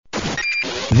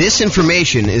This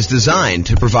information is designed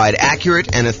to provide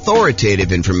accurate and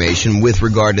authoritative information with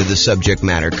regard to the subject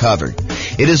matter covered.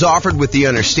 It is offered with the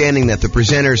understanding that the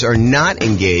presenters are not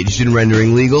engaged in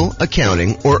rendering legal,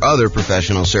 accounting, or other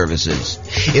professional services.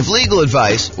 If legal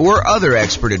advice or other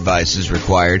expert advice is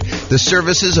required, the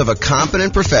services of a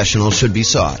competent professional should be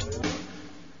sought.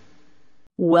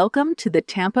 Welcome to the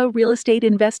Tampa Real Estate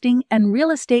Investing and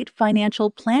Real Estate Financial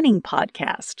Planning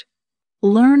Podcast.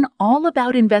 Learn all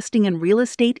about investing in real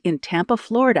estate in Tampa,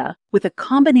 Florida, with a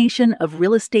combination of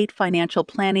real estate financial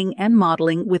planning and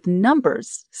modeling with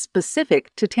numbers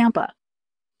specific to Tampa.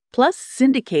 Plus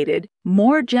syndicated,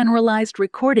 more generalized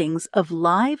recordings of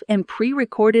live and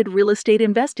pre-recorded real estate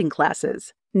investing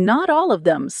classes, not all of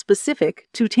them specific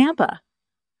to Tampa.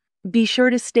 Be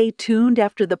sure to stay tuned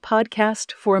after the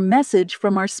podcast for a message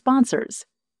from our sponsors.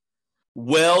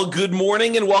 Well, good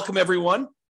morning and welcome, everyone.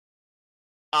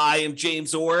 I am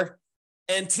James Orr,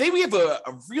 and today we have a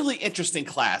really interesting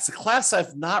class, a class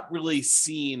I've not really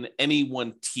seen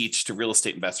anyone teach to real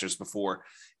estate investors before.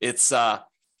 It's, I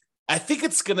think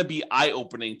it's going to be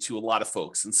eye-opening to a lot of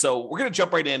folks, and so we're going to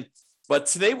jump right in, but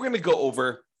today we're going to go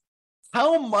over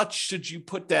how much should you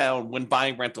put down when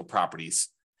buying rental properties,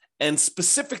 and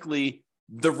specifically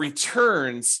the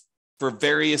returns for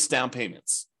various down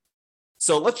payments.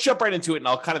 So let's jump right into it, and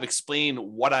I'll kind of explain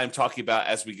what I'm talking about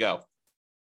as we go.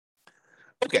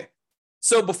 Okay,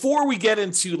 so before we get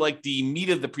into like the meat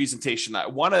of the presentation, I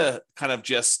want to kind of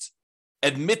just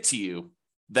admit to you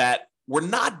that we're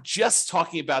not just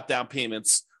talking about down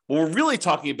payments. What we're really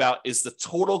talking about is the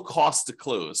total cost to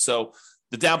close. So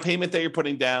the down payment that you're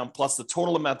putting down plus the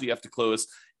total amount that you have to close.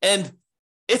 And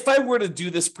if I were to do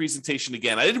this presentation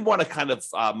again, I didn't want to kind of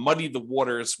muddy the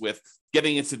waters with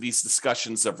getting into these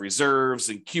discussions of reserves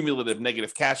and cumulative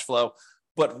negative cash flow.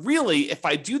 But really, if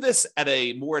I do this at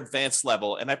a more advanced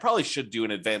level, and I probably should do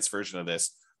an advanced version of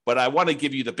this, but I want to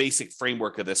give you the basic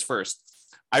framework of this first.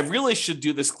 I really should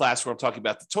do this class where I'm talking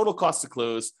about the total cost to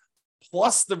close,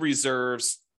 plus the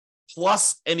reserves,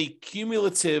 plus any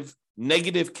cumulative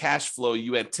negative cash flow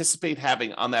you anticipate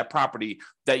having on that property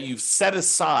that you've set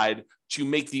aside to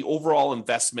make the overall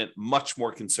investment much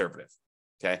more conservative.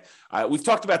 Okay, we've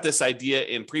talked about this idea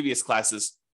in previous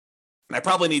classes. And I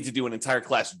probably need to do an entire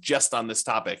class just on this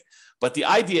topic. But the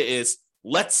idea is,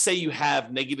 let's say you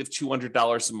have negative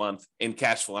 $200 a month in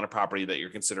cash flow on a property that you're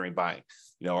considering buying.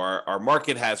 You know, our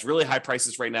market has really high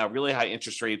prices right now, really high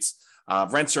interest rates.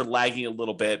 Rents are lagging a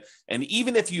little bit. And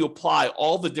even if you apply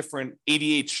all the different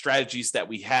 88 strategies that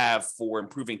we have for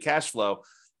improving cash flow,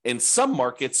 in some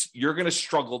markets, you're going to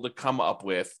struggle to come up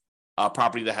with a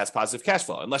property that has positive cash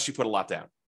flow unless you put a lot down.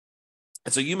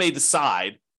 And so you may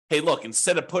decide, hey, look,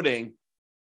 instead of putting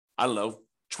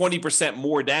 20%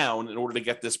 more down in order to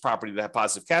get this property to have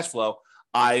positive cash flow,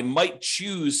 I might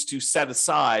choose to set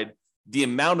aside the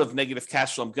amount of negative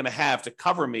cash flow I'm going to have to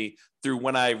cover me through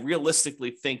when I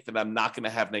realistically think that I'm not going to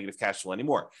have negative cash flow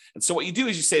anymore. And so what you do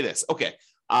is you say this, okay,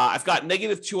 I've got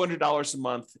negative $200 a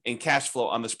month in cash flow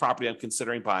on this property I'm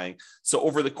considering buying. So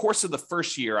over the course of the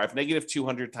first year, I have negative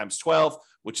 200 times 12,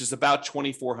 which is about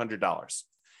 $2,400.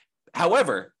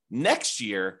 However, next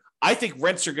year, I think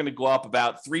rents are going to go up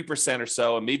about 3% or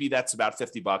so, and maybe that's about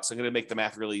 $50. I'm going to make the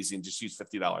math really easy and just use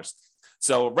 $50.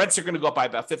 So rents are going to go up by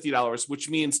about $50, which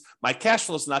means my cash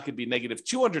flow is not going to be negative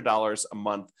 $200 a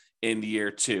month in year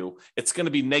two. It's going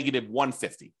to be negative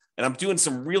 $150. And I'm doing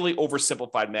some really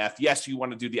oversimplified math. Yes, you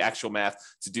want to do the actual math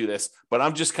to do this, but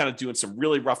I'm just kind of doing some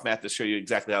really rough math to show you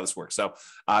exactly how this works. So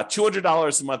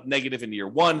 $200 a month negative in year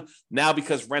one. Now,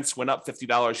 because rents went up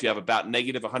 $50, you have about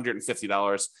negative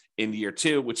 $150 in year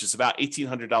two, which is about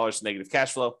 $1,800 negative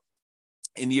cash flow.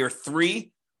 In year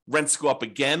three, rents go up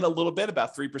again a little bit,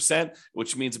 about 3%,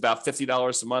 which means about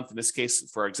 $50 a month. In this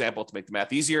case, for example, to make the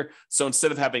math easier. So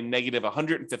instead of having negative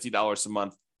 $150 a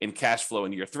month in cash flow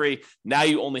in year three, now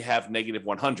you only have negative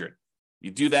 100. You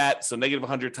do that. So negative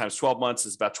 100 times 12 months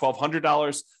is about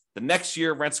 $1,200. The next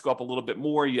year, rents go up a little bit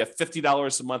more. You have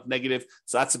 $50 a month negative.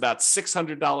 So that's about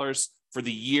 $600 for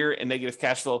the year in negative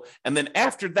cash flow. And then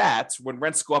after that, when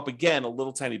rents go up again a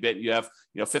little tiny bit, you have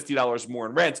 $50 more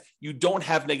in rent, you don't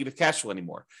have negative cash flow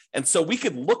anymore. And so we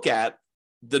could look at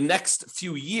the next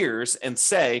few years and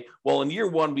say, well, in year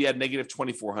one, we had negative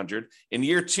 2,400. In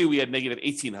year two, we had negative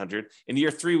 1,800. In year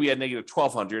three, we had negative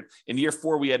 1,200. In year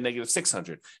four, we had negative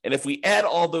 600. And if we add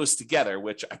all those together,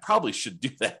 which I probably should do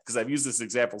that because I've used this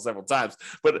example several times,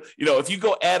 but if you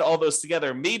go add all those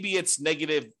together, maybe it's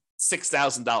negative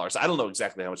 $6,000. I don't know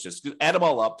exactly how much it is. Add them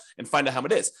all up and find out how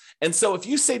much it is. And so if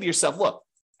you say to yourself, look,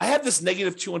 I have this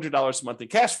negative $200 a month in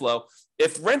cash flow.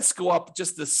 If rents go up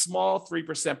just a small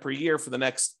 3% per year for the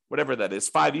next, whatever that is,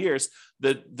 5 years,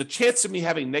 the chance of me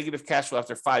having negative cash flow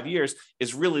after 5 years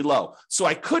is really low. So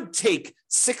I could take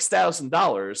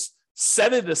 $6,000,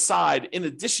 set it aside in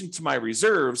addition to my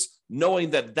reserves, knowing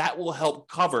that that will help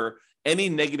cover any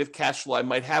negative cash flow I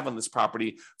might have on this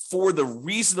property for the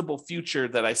reasonable future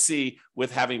that I see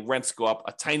with having rents go up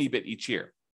a tiny bit each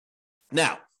year.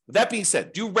 Now, with that being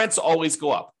said, do rents always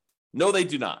go up? No, they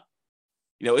do not.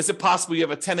 Is it possible you have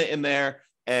a tenant in there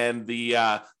and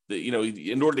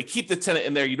in order to keep the tenant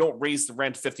in there, you don't raise the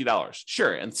rent $50?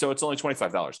 Sure, and so it's only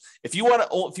 $25. If you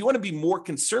want to be more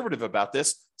conservative about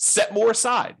this, set more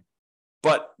aside.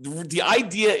 But the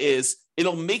idea is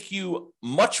it'll make you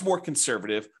much more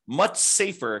conservative, much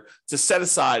safer to set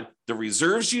aside the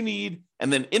reserves you need,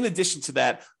 and then in addition to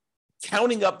that,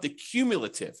 counting up the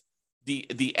cumulative,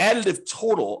 the additive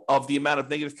total of the amount of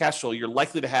negative cash flow you're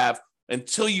likely to have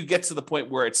until you get to the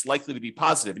point where it's likely to be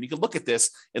positive. And you can look at this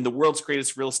in the world's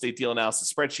greatest real estate deal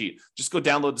analysis spreadsheet. Just go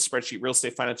download the spreadsheet,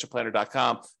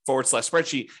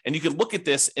 realestatefinancialplanner.com/spreadsheet. And you can look at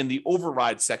this in the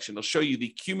override section. It'll show you the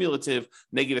cumulative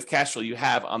negative cash flow you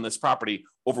have on this property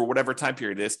over whatever time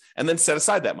period it is, and then set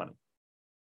aside that money.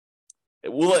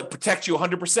 Will it protect you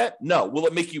 100%? No. Will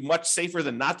it make you much safer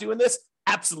than not doing this?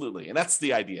 Absolutely. And that's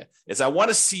the idea, is I want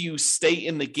to see you stay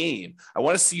in the game. I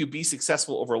want to see you be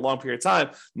successful over a long period of time,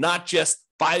 not just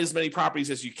buy as many properties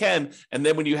as you can. And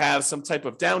then when you have some type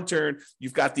of downturn,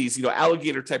 you've got these,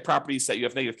 alligator type properties that you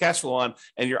have negative cash flow on,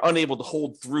 and you're unable to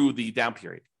hold through the down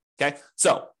period. Okay.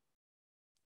 So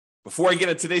before I get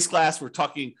into today's class, we're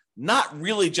talking not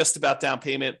really just about down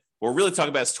payment. What we're really talking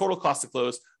about is total cost to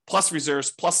close plus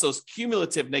reserves, plus those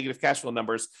cumulative negative cash flow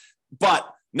numbers.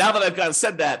 But now that I've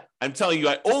said that, I'm telling you,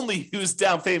 I only use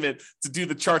down payment to do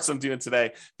the charts I'm doing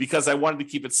today because I wanted to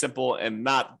keep it simple and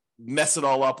not mess it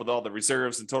all up with all the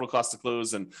reserves and total cost to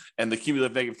close and the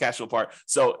cumulative negative cash flow part.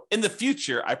 So in the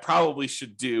future, I probably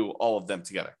should do all of them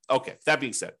together. Okay, that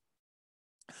being said.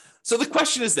 So the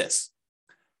question is this: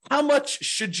 how much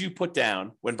should you put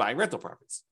down when buying rental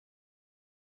properties?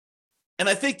 And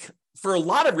I think for a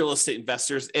lot of real estate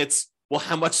investors, it's, well,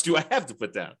 how much do I have to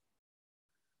put down?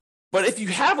 But if you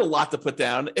have a lot to put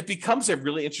down, it becomes a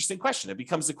really interesting question. It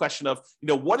becomes the question of,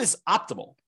 what is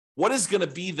optimal? What is going to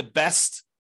be the best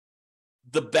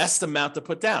amount to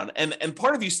put down? And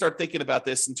part of you start thinking about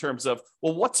this in terms of,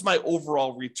 well, what's my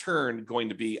overall return going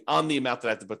to be on the amount that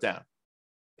I have to put down?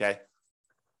 Okay.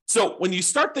 So when you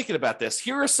start thinking about this,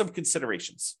 here are some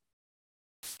considerations.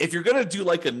 If you're going to do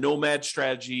like a nomad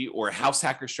strategy or a house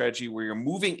hacker strategy where you're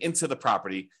moving into the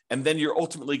property and then you're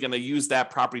ultimately going to use that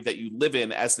property that you live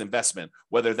in as an investment,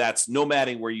 whether that's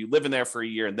nomading where you live in there for a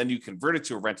year and then you convert it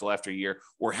to a rental after a year,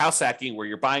 or house hacking where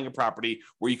you're buying a property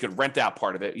where you could rent out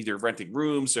part of it, either renting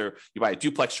rooms or you buy a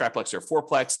duplex, triplex, or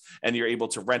fourplex, and you're able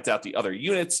to rent out the other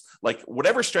units. Like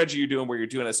whatever strategy you're doing where you're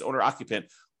doing as owner-occupant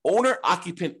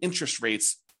interest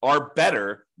rates are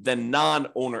better than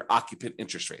non-owner occupant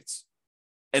interest rates.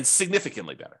 And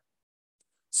significantly better.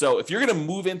 So if you're going to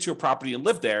move into a property and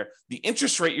live there, the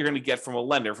interest rate you're going to get from a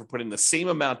lender for putting the same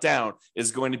amount down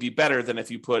is going to be better than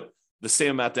if you put the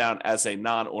same amount down as a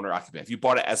non-owner occupant, if you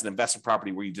bought it as an investment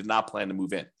property where you did not plan to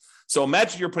move in. So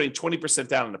imagine you're putting 20%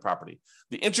 down in the property.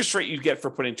 The interest rate you get for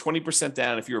putting 20%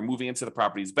 down if you were moving into the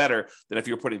property is better than if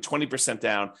you're putting 20%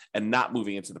 down and not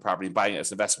moving into the property and buying it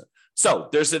as an investment. So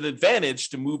there's an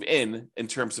advantage to move in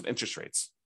terms of interest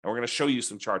rates. And we're going to show you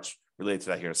some charts related to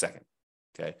that here in a second.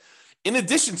 Okay. In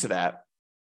addition to that,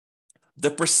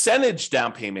 the percentage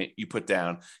down payment you put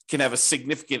down can have a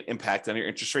significant impact on your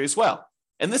interest rate as well.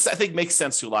 And this, I think, makes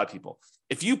sense to a lot of people.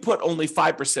 If you put only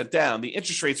 5% down, the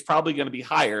interest rate is probably going to be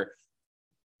higher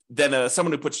than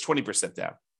someone who puts 20%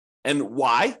 down. And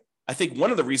why? I think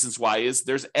one of the reasons why is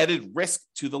there's added risk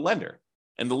to the lender.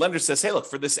 And the lender says, hey, look,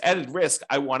 for this added risk,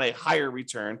 I want a higher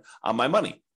return on my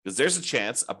money because there's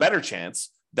a better chance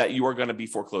that you are going to be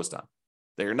foreclosed on,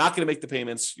 that you're not going to make the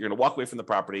payments, you're going to walk away from the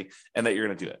property, and that you're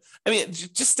going to do it. I mean,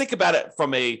 just think about it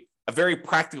from a very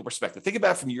practical perspective. Think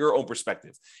about it from your own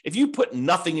perspective. If you put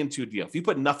nothing into a deal, if you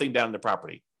put nothing down in the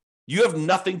property, you have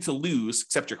nothing to lose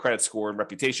except your credit score and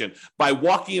reputation by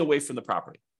walking away from the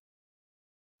property.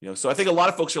 So I think a lot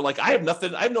of folks are like, I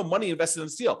have no money invested in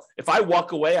this deal. If I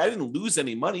walk away, I didn't lose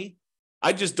any money.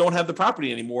 I just don't have the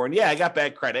property anymore. And yeah, I got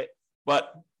bad credit,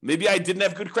 but maybe I didn't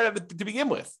have good credit to begin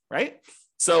with, right?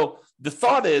 So the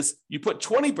thought is you put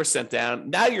 20% down,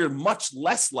 now you're much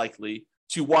less likely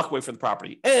to walk away from the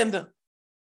property. And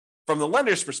from the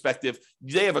lender's perspective,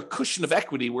 they have a cushion of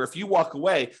equity where if you walk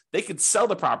away, they could sell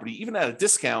the property even at a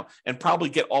discount and probably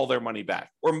get all their money back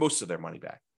or most of their money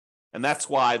back. And that's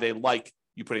why they like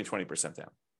you putting 20% down.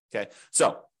 Okay.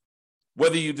 So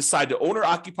whether you decide to own or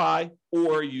occupy,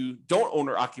 or you don't own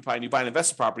or occupy and you buy an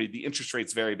investment property, the interest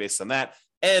rates vary based on that.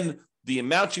 And the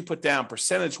amount you put down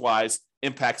percentage-wise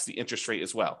impacts the interest rate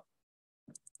as well.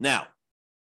 Now,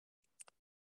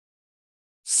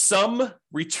 some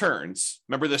returns,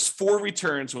 remember there's 4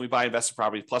 returns when we buy investment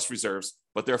properties plus reserves,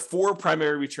 but there are 4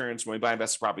 primary returns when we buy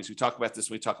investment properties. We talk about this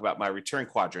when we talk about my return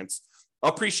quadrants.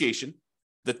 Appreciation,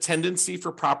 the tendency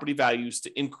for property values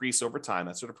to increase over time.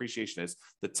 That's what appreciation is.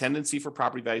 The tendency for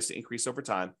property values to increase over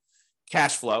time.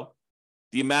 Cash flow,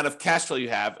 the amount of cash flow you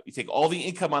have. You take all the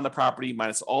income on the property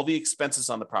minus all the expenses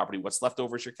on the property. What's left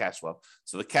over is your cash flow.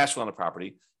 So the cash flow on the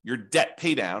property, your debt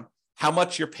pay down, how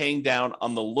much you're paying down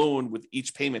on the loan with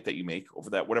each payment that you make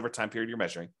over that whatever time period you're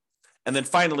measuring. And then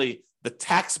finally, the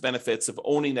tax benefits of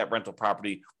owning that rental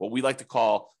property, what we like to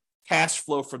call cash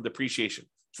flow from depreciation.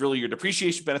 It's really your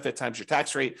depreciation benefit times your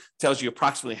tax rate, tells you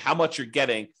approximately how much you're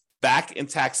getting back in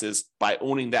taxes by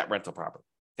owning that rental property.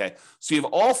 Okay, so you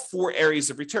have all 4 areas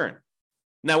of return.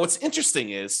 Now, what's interesting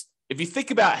is if you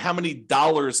think about how many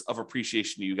dollars of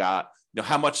appreciation you got,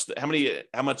 how much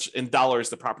in dollars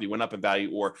the property went up in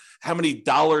value, or how many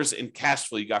dollars in cash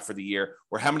flow you got for the year,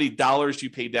 or how many dollars you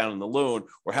paid down in the loan,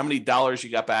 or how many dollars you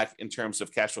got back in terms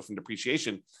of cash flow from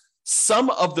depreciation, some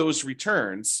of those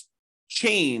returns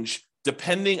change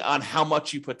depending on how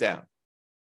much you put down.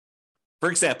 For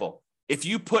example, if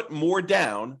you put more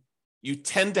down, you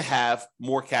tend to have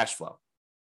more cash flow.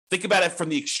 Think about it from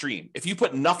the extreme. If you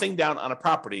put nothing down on a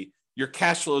property, your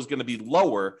cash flow is going to be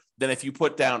lower than if you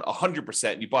put down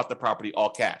 100% and you bought the property all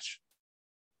cash,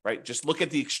 right? Just look at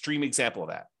the extreme example of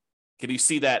that. Can you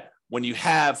see that when you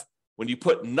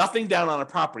put nothing down on a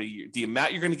property, the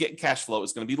amount you're going to get in cash flow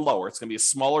is going to be lower. It's going to be a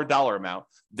smaller dollar amount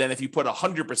than if you put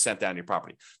 100% down your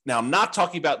property. Now, I'm not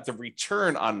talking about the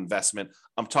return on investment.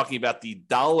 I'm talking about the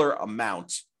dollar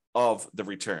amount of the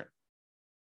return.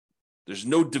 There's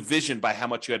no division by how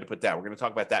much you had to put down. We're going to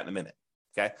talk about that in a minute.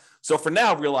 Okay. So for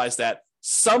now, realize that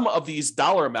some of these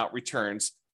dollar amount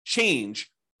returns change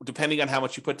depending on how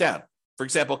much you put down. For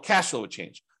example, cash flow would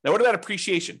change. Now, what about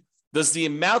appreciation? Does the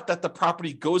amount that the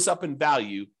property goes up in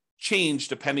value change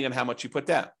depending on how much you put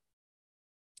down?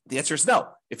 The answer is no.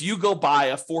 If you go buy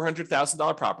a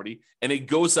 $400,000 property and it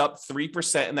goes up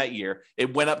 3% in that year,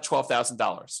 it went up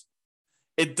 $12,000.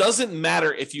 It doesn't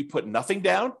matter if you put nothing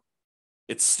down,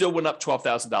 it still went up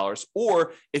 $12,000.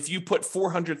 Or if you put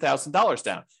 $400,000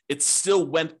 down, it still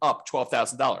went up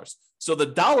 $12,000. So the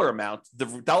dollar amount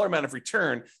of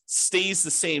return stays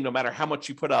the same no matter how much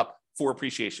you put up for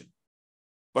appreciation.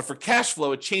 But for cash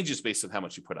flow, it changes based on how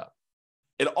much you put up.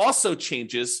 It also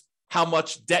changes how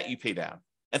much debt you pay down.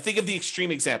 And think of the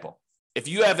extreme example. If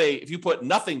you put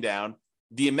nothing down,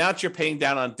 the amount you're paying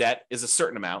down on debt is a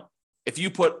certain amount. If you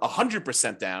put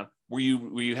 100% down, where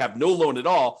you have no loan at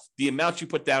all, the amount you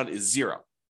put down is 0.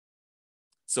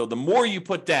 So the more you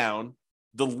put down,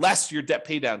 the less your debt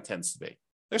pay down tends to be.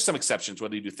 There's some exceptions,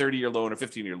 whether you do 30-year loan or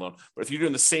 15-year loan. But if you're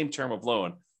doing the same term of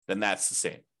loan, then that's the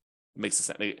same. It makes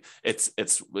sense.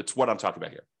 It's what I'm talking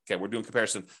about here. Okay, we're doing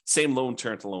comparison, same loan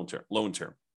term to loan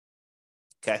term.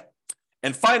 Okay,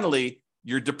 and finally,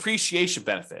 your depreciation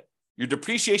benefit. Your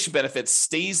depreciation benefit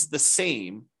stays the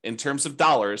same in terms of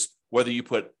dollars, whether you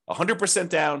put 100%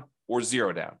 down or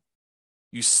 0 down.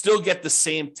 You still get the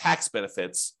same tax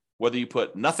benefits, whether you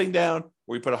put nothing down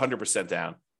or you put 100%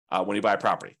 down when you buy a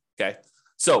property. Okay,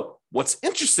 so what's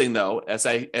interesting though, as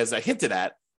I hinted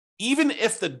at, even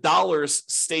if the dollars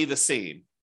stay the same,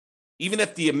 even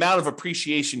if the amount of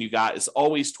appreciation you got is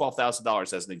always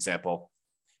 $12,000 as an example,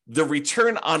 the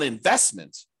return on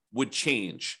investment would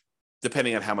change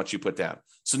depending on how much you put down.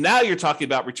 So now you're talking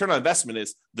about return on investment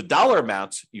is the dollar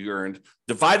amount you earned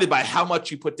divided by how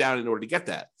much you put down in order to get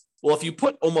that. Well, if you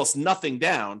put almost nothing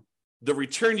down, the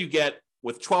return you get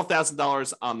with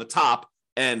 $12,000 on the top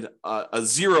and a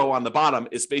 0 on the bottom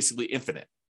is basically infinite.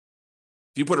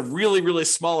 If you put a really, really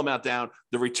small amount down,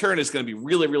 the return is going to be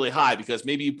really, really high because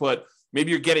maybe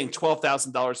you're getting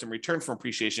 $12,000 in return from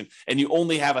appreciation and you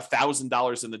only have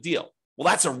 $1,000 in the deal. Well,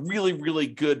 that's a really, really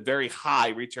good, very high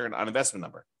return on investment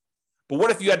number. But what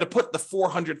if you had to put the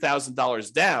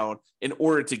 $400,000 down in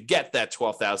order to get that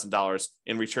 $12,000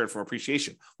 in return from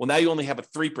appreciation? Well, now you only have a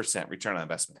 3% return on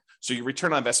investment. So your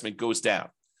return on investment goes down.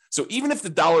 So even if the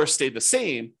dollars stayed the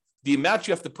same, the amount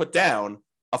you have to put down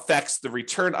affects the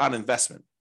return on investment.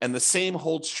 And the same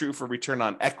holds true for return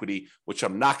on equity, which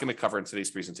I'm not going to cover in today's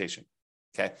presentation.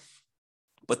 Okay.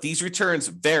 But these returns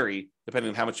vary depending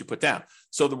on how much you put down.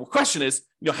 So the question is,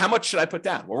 how much should I put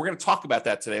down? Well, we're going to talk about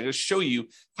that today. I'm going to show you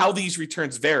how these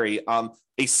returns vary on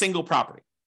a single property.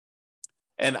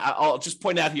 And I'll just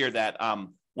point out here that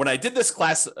When I did this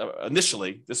class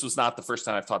initially, this was not the first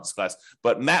time I've taught this class,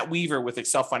 but Matt Weaver with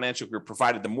Excel Financial Group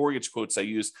provided the mortgage quotes I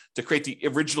used to create the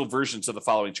original versions of the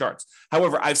following charts.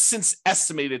 However, I've since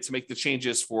estimated to make the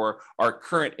changes for our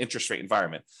current interest rate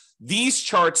environment. These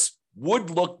charts would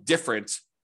look different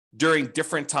during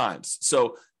different times.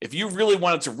 So if you really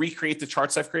wanted to recreate the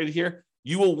charts I've created here,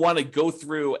 you will want to go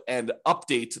through and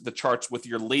update the charts with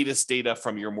your latest data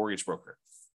from your mortgage broker.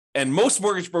 And most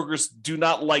mortgage brokers do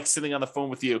not like sitting on the phone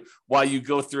with you while you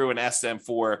go through and ask them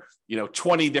for,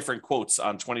 20 different quotes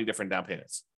on 20 different down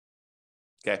payments.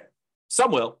 Okay.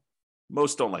 Some will,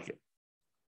 most don't like it.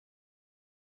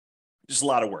 Just a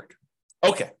lot of work.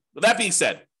 Okay. With that being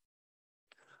said,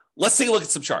 let's take a look at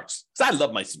some charts, because I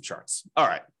love some charts. All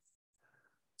right.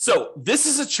 So this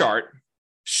is a chart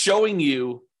showing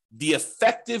you the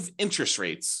effective interest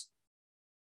rates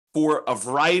for a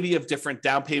variety of different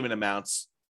down payment amounts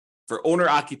for owner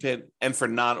occupant and for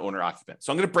non-owner occupant.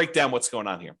 So I'm going to break down what's going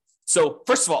on here. So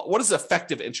first of all, what is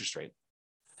effective interest rate?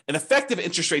 An effective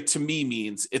interest rate to me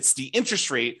means it's the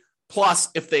interest rate plus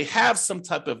if they have some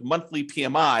type of monthly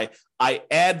PMI, I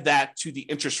add that to the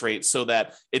interest rate so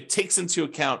that it takes into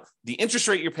account the interest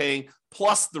rate you're paying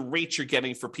plus the rate you're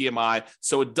getting for PMI.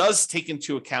 So it does take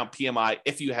into account PMI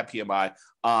if you have PMI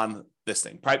on this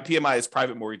thing. PMI is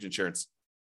private mortgage insurance.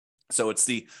 So it's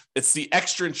the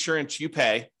extra insurance you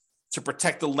pay to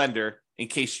protect the lender in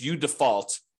case you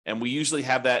default. And we usually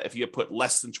have that if you put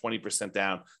less than 20%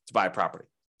 down to buy a property.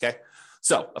 Okay.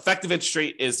 So effective interest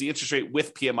rate is the interest rate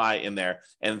with PMI in there.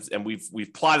 And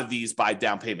we've plotted these by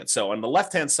down payment. So on the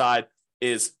left-hand side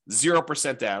is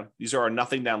 0% down. These are our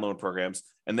nothing down loan programs.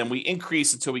 And then we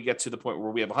increase until we get to the point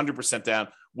where we have 100% down,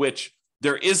 which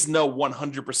there is no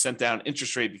 100% down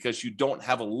interest rate because you don't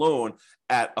have a loan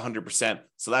at 100%.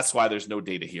 So that's why there's no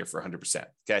data here for 100%.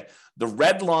 Okay. The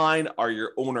red line are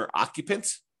your owner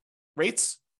occupant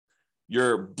rates.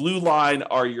 Your blue line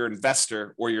are your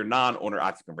investor or your non-owner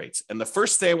occupant rates. And the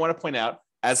first thing I want to point out,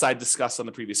 as I discussed on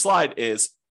the previous slide, is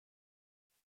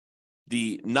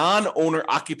the non-owner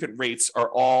occupant rates are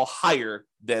all higher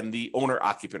than the owner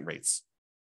occupant rates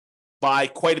by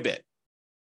quite a bit.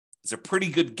 There's a pretty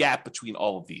good gap between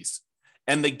all of these.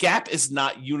 And the gap is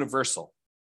not universal,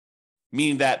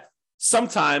 meaning that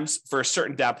sometimes for a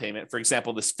certain down payment, for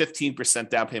example, this 15%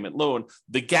 down payment loan,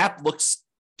 the gap looks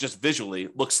just visually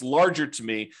looks larger to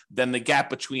me than the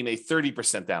gap between a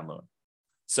 30% down loan.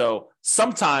 So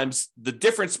sometimes the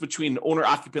difference between an owner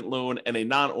occupant loan and a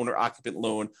non-owner occupant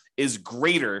loan is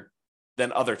greater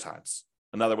than other times.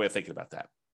 Another way of thinking about that.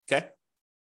 Okay.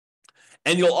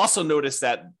 And you'll also notice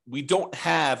that we don't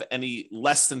have any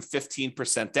less than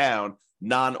 15% down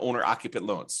non-owner occupant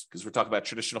loans because we're talking about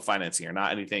traditional financing or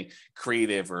not anything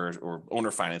creative or owner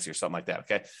financing or something like that.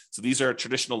 Okay. So these are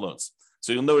traditional loans.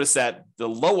 So you'll notice that the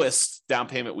lowest down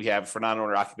payment we have for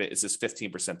non-owner occupant is this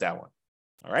 15% down one.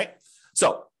 All right.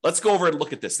 So let's go over and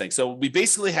look at this thing. So we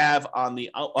basically have on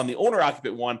the owner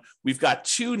occupant one, we've got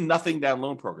two nothing down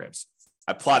loan programs.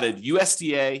 I plotted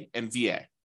USDA and VA.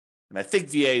 And I think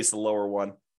VA is the lower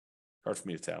one. Hard for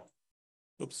me to tell.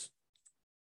 Oops.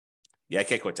 Yeah, I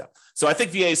can't quite tell. So I think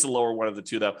VA is the lower one of the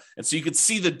two, though. And so you can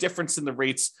see the difference in the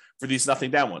rates for these nothing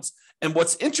down ones. And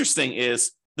what's interesting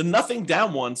is the nothing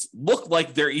down ones look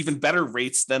like they're even better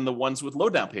rates than the ones with low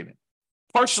down payment,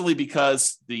 partially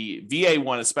because the VA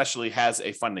one especially has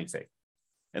a funding fee.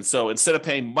 And so instead of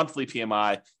paying monthly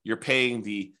PMI, you're paying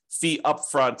the fee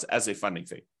upfront as a funding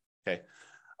fee. Okay.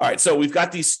 All right. So we've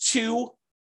got these two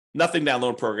nothing down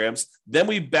loan programs. Then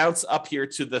we bounce up here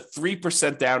to the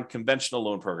 3% down conventional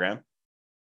loan program,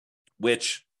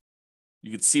 which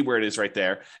you can see where it is right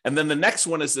there. And then the next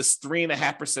one is this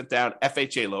 3.5% down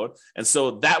FHA loan. And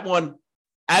so that one,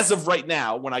 as of right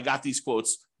now, when I got these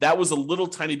quotes, that was a little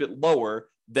tiny bit lower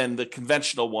than the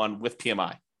conventional one with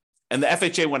PMI. And the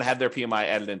FHA one had their PMI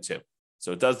added in too.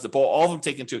 So it does all of them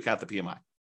take into account the PMI.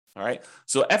 All right.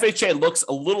 So FHA looks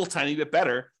a little tiny bit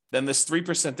better than this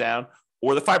 3% down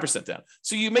or the 5% down.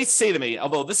 So you may say to me,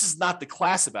 although this is not the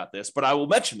class about this, but I will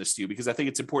mention this to you because I think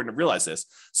it's important to realize this.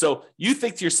 So you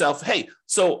think to yourself, hey,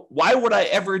 so why would I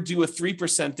ever do a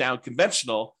 3% down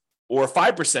conventional or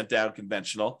 5% down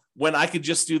conventional when I could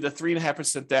just do the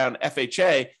 3.5% down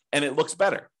FHA and it looks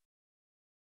better?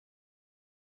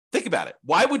 Think about it.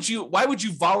 Why would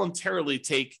you voluntarily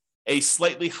take a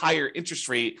slightly higher interest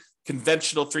rate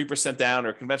conventional 3% down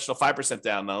or conventional 5%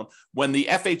 down loan when the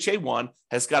FHA one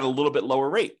has got a little bit lower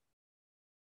rate?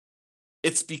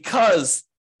 It's because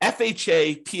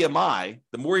FHA PMI,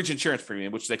 the mortgage insurance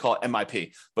premium, which they call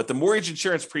MIP, but the mortgage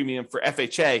insurance premium for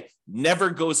FHA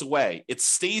never goes away. It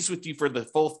stays with you for the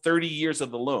full 30 years of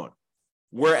the loan.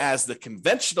 whereas the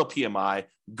conventional PMI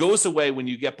goes away when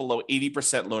you get below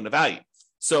 80% loan to value.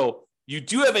 So you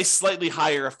do have a slightly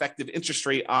higher effective interest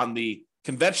rate on the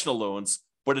conventional loans,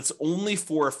 but it's only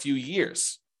for a few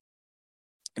years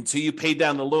until you pay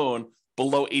down the loan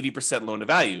below 80% loan to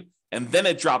value. And then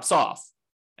it drops off.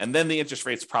 And then the interest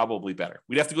rate's probably better.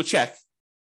 We'd have to go check,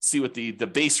 see what the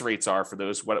base rates are for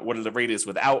those, what the rate is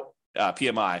without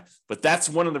PMI. But that's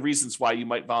one of the reasons why you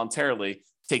might voluntarily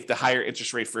take the higher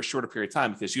interest rate for a shorter period of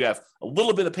time, because you have a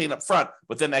little bit of pain up front,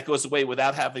 but then that goes away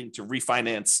without having to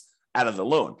refinance out of the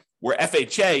loan. Where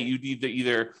FHA, you need to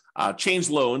either change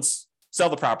loans, sell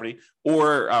the property,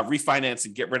 or refinance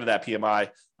and get rid of that PMI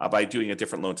by doing a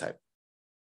different loan type.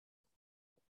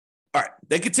 All right,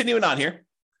 then continuing on here.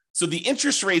 So the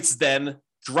interest rates then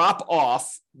drop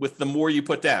off with the more you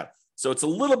put down. So it's a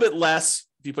little bit less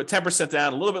if you put 10%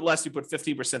 down, a little bit less if you put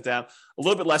 15% down, a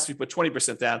little bit less if you put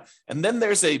 20% down. And then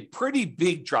there's a pretty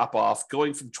big drop off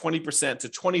going from 20% to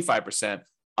 25%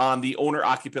 on the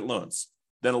owner-occupant loans.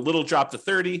 Then a little drop to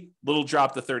 30, little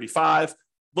drop to 35.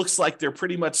 Looks like they're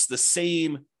pretty much the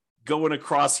same going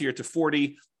across here to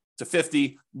 40 to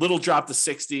 50, little drop to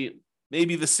 60,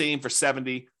 maybe the same for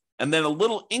 70, and then a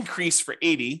little increase for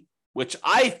 80, which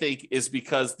I think is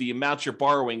because the amount you're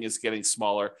borrowing is getting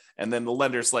smaller. And then the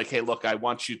lender's like, hey, look, I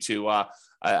want you to,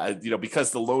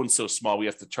 because the loan's so small, we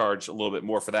have to charge a little bit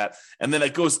more for that. And then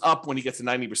it goes up when you get to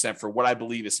 90% for what I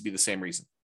believe is to be the same reason.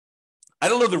 I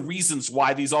don't know the reasons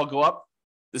why these all go up.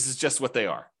 This is just what they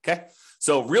are, okay?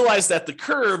 So realize that the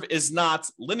curve is not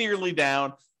linearly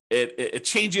down. It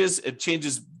changes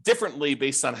differently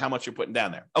based on how much you're putting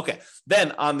down there. Okay,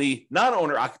 then on the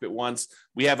non-owner occupant ones,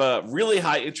 we have a really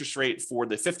high interest rate for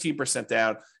the 15%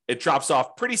 down. It drops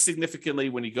off pretty significantly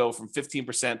when you go from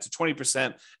 15% to 20%,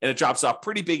 and it drops off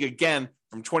pretty big again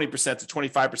from 20% to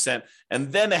 25%.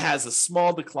 And then it has a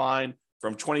small decline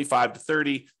from 25 to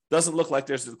 30. Doesn't look like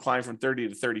there's a decline from 30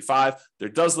 to 35. There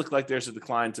does look like there's a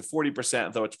decline to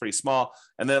 40%, though it's pretty small.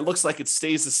 And then it looks like it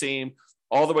stays the same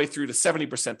all the way through to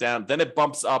 70% down. Then it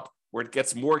bumps up where it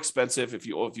gets more expensive if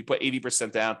you put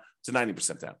 80% down to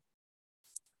 90% down.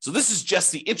 So this is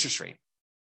just the interest rate.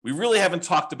 We really haven't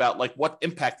talked about like what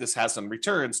impact this has on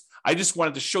returns. I just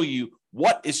wanted to show you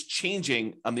what is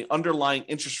changing on the underlying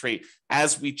interest rate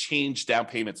as we change down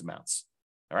payment amounts.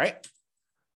 All right.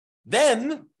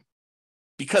 Then,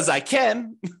 because I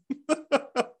can,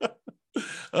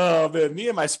 oh man, me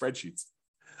and my spreadsheets.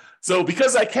 So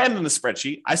because I can in the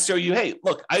spreadsheet, I show you, hey,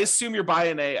 look, I assume you're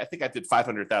buying I think I did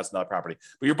 $500,000 property,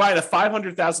 but you're buying a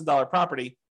 $500,000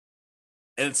 property,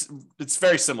 and it's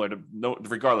very similar to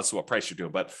regardless of what price you're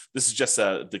doing, but this is just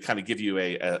to kind of give you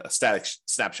a static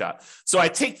snapshot. So I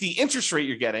take the interest rate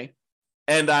you're getting,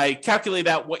 and I calculate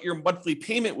out what your monthly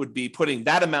payment would be putting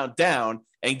that amount down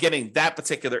and getting that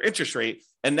particular interest rate.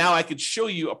 And now I could show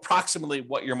you approximately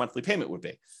what your monthly payment would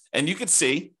be. And you can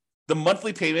see the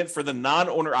monthly payment for the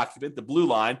non-owner occupant, the blue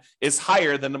line, is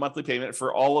higher than the monthly payment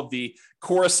for all of the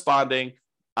corresponding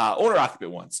owner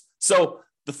occupant ones. So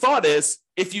the thought is,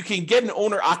 if you can get an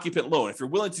owner occupant loan, if you're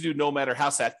willing to do no matter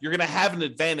house hack, you're going to have an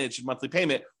advantage in monthly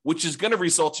payment, which is going to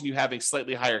result in you having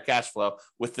slightly higher cash flow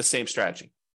with the same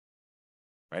strategy.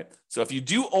 Right? So if you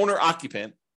do owner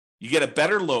occupant, you get a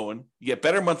better loan, you get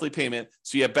better monthly payment,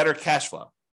 so you have better cash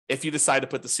flow if you decide to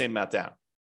put the same amount down.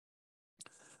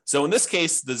 So in this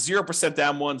case, the 0%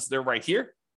 down ones, they're right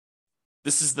here.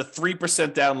 This is the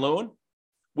 3% down loan,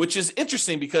 which is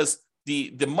interesting because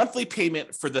the monthly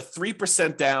payment for the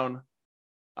 3% down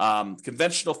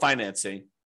conventional financing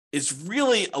is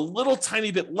really a little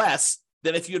tiny bit less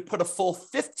than if you had put a full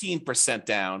 15%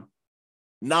 down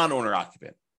non-owner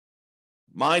occupant.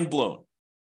 Mind blown.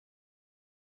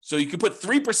 So you could put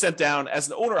 3% down as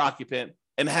an owner occupant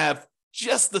and have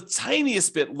just the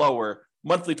tiniest bit lower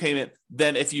monthly payment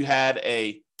than if you had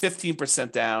a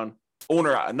 15% down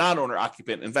non-owner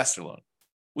occupant investor loan,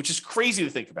 which is crazy to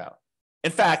think about.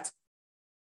 In fact,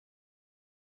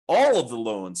 all of the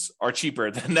loans are cheaper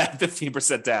than that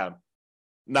 15% down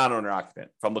non-owner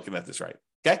occupant, if I'm looking at this right.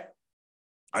 Okay.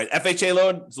 All right. FHA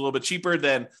loan is a little bit cheaper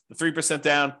than the 3%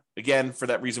 down. Again, for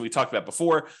that reason we talked about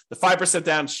before. The 5%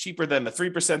 down is cheaper than the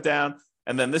 3% down.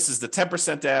 And then this is the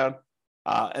 10% down.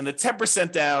 And the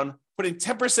 10% down, putting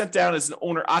 10% down as an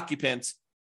owner occupant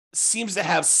seems to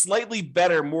have slightly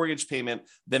better mortgage payment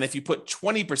than if you put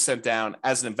 20% down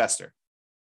as an investor.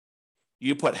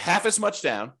 You put half as much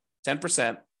down,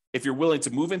 10%, if you're willing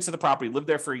to move into the property, live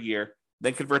there for a year,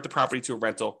 then convert the property to a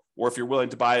rental, or if you're willing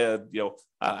to buy a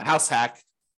house hack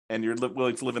and you're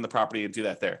willing to live in the property and do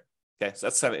that there. Okay, so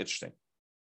that's kind of interesting.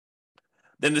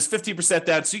 Then there's 50%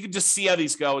 down, so you can just see how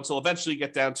these go until eventually you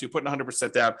get down to putting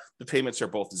 100% down. The payments are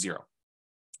both zero.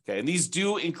 Okay, and these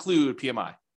do include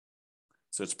PMI.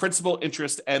 So it's principal,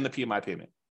 interest, and the PMI payment.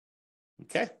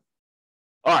 Okay.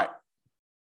 All right.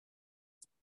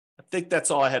 I think that's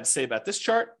all I had to say about this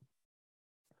chart.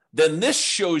 Then this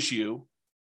shows you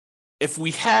if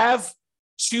we have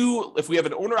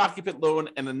an owner-occupant loan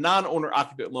and a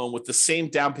non-owner-occupant loan with the same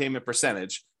down payment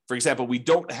percentage. For example, we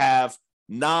don't have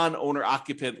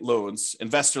non-owner-occupant loans,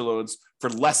 investor loans, for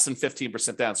less than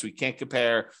 15% down. So we can't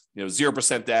compare,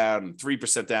 0% down,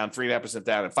 3% down, 3.5%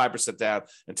 down, and 5% down,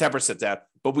 and 10% down.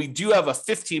 But we do have a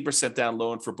 15% down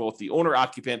loan for both the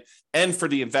owner-occupant and for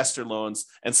the investor loans.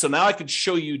 And so now I can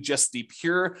show you just the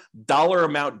pure dollar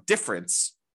amount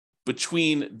difference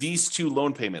between these two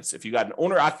loan payments, if you got an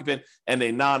owner-occupant and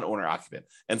a non-owner-occupant.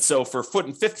 And so for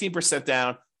putting 15%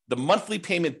 down, the monthly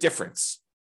payment difference,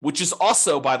 which is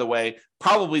also, by the way,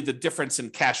 probably the difference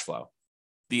in cash flow,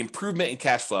 the improvement in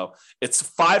cash flow, it's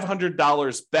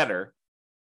 $500 better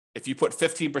if you put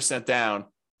 15% down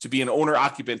to be an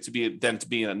owner-occupant than to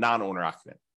be a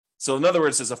non-owner-occupant. So in other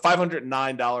words, it's a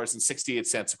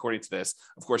 $509.68 according to this.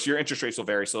 Of course, your interest rates will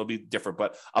vary, so it'll be different,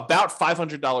 but about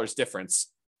 $500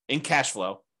 difference in cash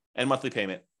flow and monthly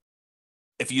payment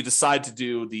if you decide to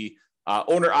do the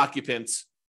owner-occupant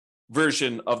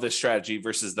version of this strategy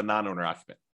versus the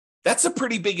non-owner-occupant. That's a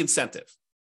pretty big incentive.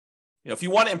 If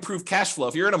you want to improve cash flow,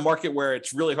 if you're in a market where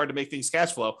it's really hard to make things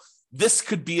cash flow, this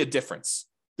could be a difference.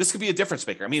 This could be a difference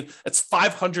maker. I mean, it's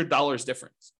 $500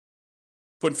 difference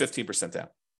putting 15% down.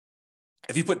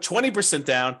 If you put 20%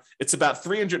 down, it's about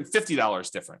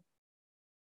 $350 different.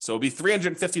 So it'll be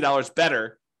 $350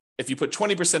 better if you put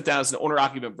 20% down as an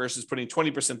owner-occupant versus putting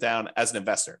 20% down as an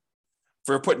investor.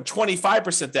 For putting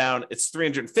 25% down, it's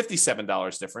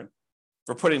 $357 different.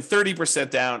 For putting 30%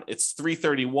 down, it's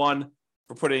 $331.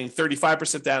 For putting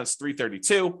 35% down, it's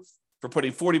 $332. For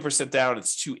putting 40% down,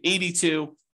 it's $282.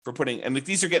 And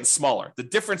these are getting smaller. The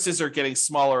differences are getting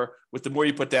smaller with the more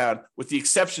you put down, with the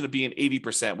exception of being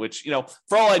 80%, which,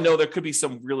 for all I know, there could be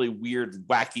some really weird,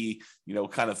 wacky,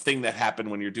 kind of thing that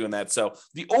happened when you're doing that. So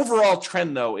the overall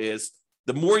trend, though, is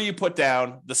the more you put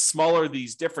down, the smaller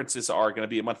these differences are going to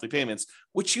be in monthly payments,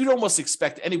 which you'd almost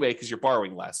expect anyway because you're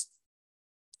borrowing less.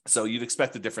 So you'd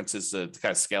expect the differences to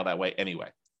kind of scale that way anyway.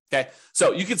 Okay,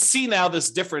 so you can see now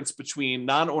this difference between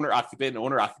non-owner occupant and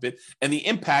owner occupant and the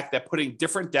impact that putting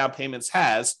different down payments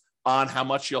has on how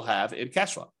much you'll have in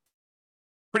cash flow.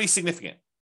 Pretty significant.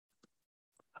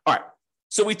 All right,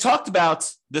 so we talked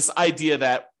about this idea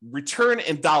that return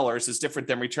in dollars is different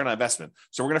than return on investment.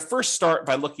 So we're going to first start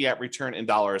by looking at return in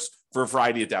dollars for a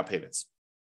variety of down payments.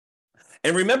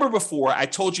 And remember before, I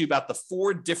told you about the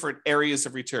 4 different areas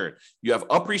of return. You have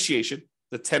appreciation,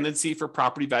 the tendency for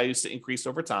property values to increase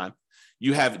over time.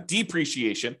 You have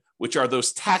depreciation, which are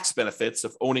those tax benefits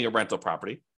of owning a rental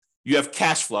property. You have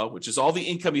cash flow, which is all the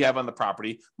income you have on the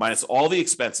property minus all the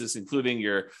expenses, including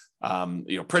your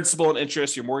principal and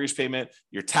interest, your mortgage payment,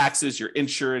 your taxes, your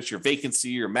insurance, your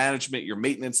vacancy, your management, your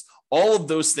maintenance. All of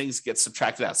those things get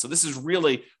subtracted out. So this is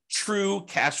really true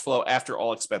cash flow after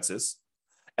all expenses.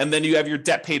 And then you have your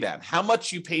debt pay down. How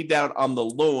much you paid down on the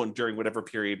loan during whatever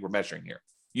period we're measuring here,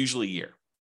 usually a year.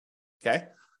 Okay,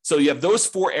 so you have those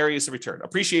 4 areas of return: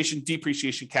 appreciation,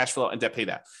 depreciation, cash flow, and debt pay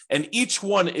down. And each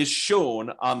one is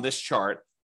shown on this chart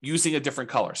using a different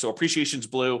color. So appreciation is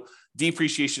blue,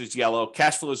 depreciation is yellow,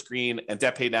 cash flow is green, and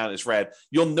debt pay down is red.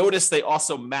 You'll notice they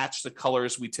also match the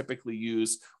colors we typically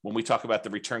use when we talk about the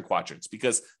return quadrants,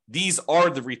 because these are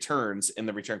the returns in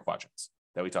the return quadrants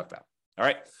that we talked about. All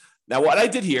right. Now, what I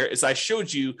did here is I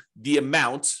showed you the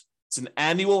amount. It's an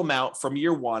annual amount from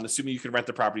year 1, assuming you can rent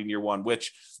the property in year 1,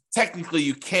 which technically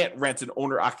you can't rent an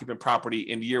owner-occupant property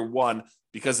in year 1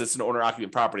 because it's an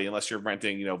owner-occupant property unless you're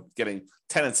renting, getting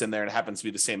tenants in there, and it happens to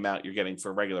be the same amount you're getting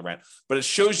for regular rent. But it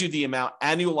shows you the amount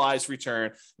annualized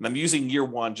return, and I'm using year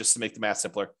 1 just to make the math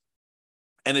simpler.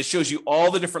 And it shows you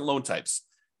all the different loan types.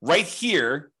 Right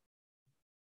here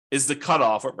is the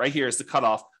cutoff. Right here is the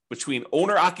cutoff between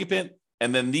owner-occupant,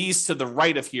 and then these to the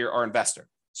right of here are investor.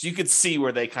 So you could see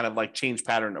where they kind of like change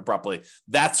pattern abruptly.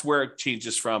 That's where it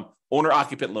changes from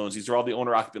owner-occupant loans. These are all the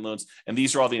owner-occupant loans, and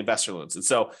these are all the investor loans. And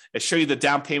so I show you the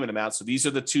down payment amount. So these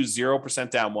are the 2 0%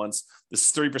 down ones. This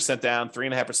is 3% down,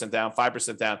 3.5% down,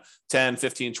 5% down, 10,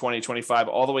 15, 20, 25,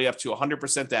 all the way up to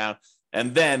 100% down.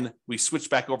 And then we switch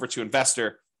back over to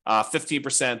investor, 15%,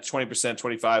 20%,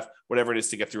 25, whatever it is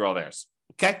to get through all theirs.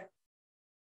 Okay?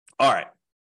 All right.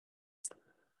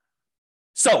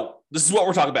 So this is what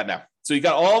we're talking about now. So you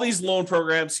got all these loan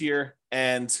programs here,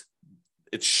 and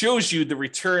it shows you the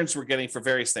returns we're getting for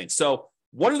various things. So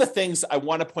one of the things I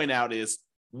want to point out is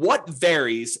what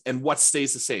varies and what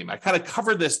stays the same. I kind of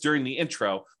covered this during the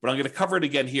intro, but I'm going to cover it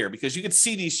again here because you can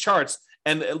see these charts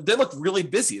And they look really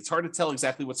busy. It's hard to tell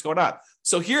exactly what's going on.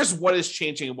 So here's what is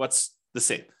changing and what's the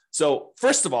same. So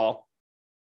first of all,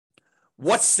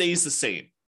 what stays the same?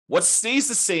 What stays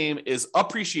the same is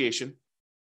appreciation.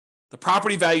 The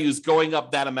property value is going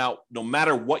up that amount no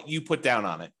matter what you put down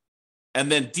on it.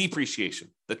 And then depreciation.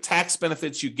 The tax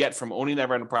benefits you get from owning that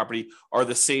rental property are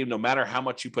the same no matter how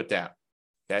much you put down.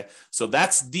 Okay, so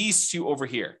that's these two over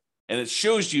here. And it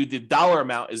shows you the dollar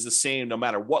amount is the same no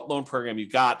matter what loan program you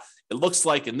got. It looks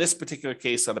like in this particular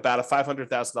case on about a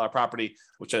 $500,000 property,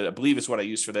 which I believe is what I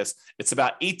use for this, it's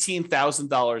about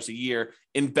 $18,000 a year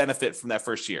in benefit from that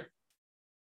first year.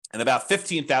 And about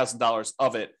 $15,000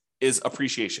 of it is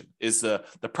appreciation, is the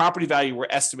property value we're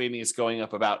estimating is going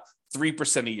up about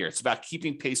 3% a year. It's about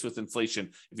keeping pace with inflation,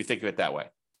 if you think of it that way,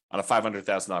 on a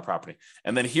 $500,000 property.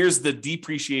 And then here's the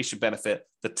depreciation benefit,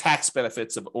 the tax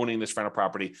benefits of owning this rental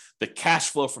property, the cash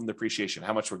flow from depreciation,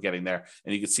 how much we're getting there.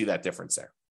 And you can see that difference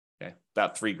there. Okay,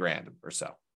 about $3,000 or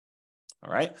so.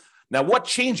 All right. Now, what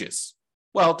changes?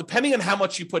 Well, depending on how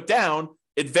much you put down,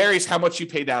 it varies how much you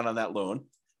pay down on that loan.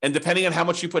 And depending on how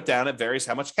much you put down, it varies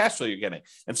how much cash flow you're getting.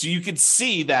 And so you can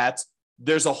see that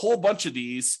there's a whole bunch of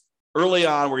these early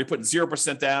on where you're putting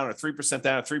 0% down or 3%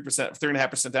 down or 3%,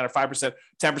 3.5% down or 5%,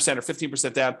 10% or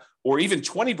 15% down, or even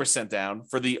 20% down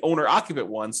for the owner occupant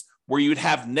ones where you would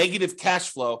have negative cash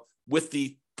flow with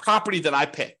the property that I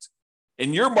picked.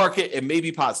 In your market, it may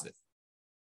be positive,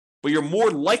 but you're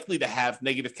more likely to have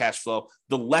negative cash flow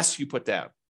the less you put down.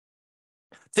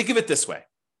 Think of it this way.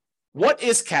 What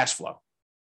is cash flow?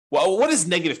 Well, what is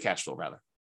negative cash flow, rather?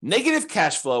 Negative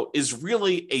cash flow is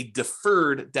really a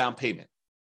deferred down payment.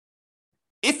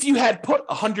 If you had put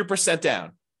 100%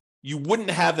 down, you wouldn't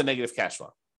have the negative cash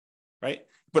flow, right?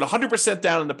 Put 100%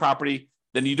 down in the property,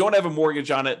 then you don't have a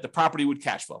mortgage on it, the property would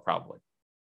cash flow probably.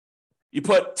 You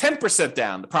put 10%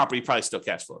 down, the property probably still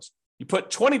cash flows. You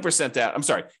put 20% down,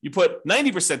 you put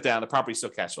 90% down, the property still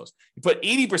cash flows. You put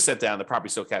 80% down, the property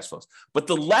still cash flows. But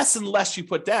the less and less you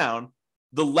put down,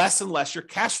 the less and less your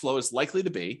cash flow is likely to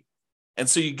be. And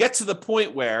so you get to the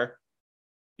point where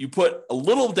you put a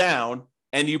little down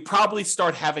and you probably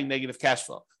start having negative cash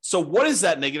flow. So what is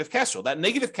that negative cash flow? That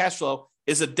negative cash flow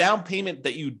is a down payment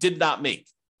that you did not make.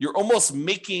 You're almost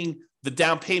making the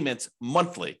down payment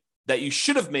monthly that you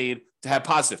should have made to have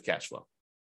positive cash flow.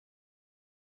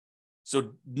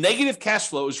 So negative cash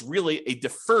flow is really a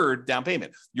deferred down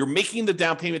payment. You're making the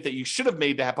down payment that you should have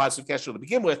made to have positive cash flow to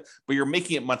begin with, but you're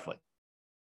making it monthly.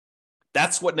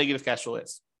 That's what negative cash flow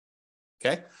is.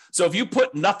 Okay. So if you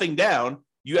put nothing down,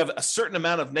 you have a certain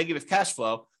amount of negative cash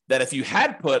flow that if you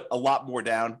had put a lot more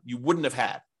down, you wouldn't have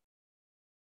had.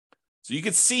 So you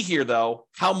can see here, though,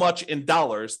 how much in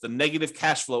dollars the negative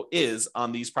cash flow is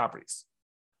on these properties.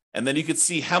 And then you can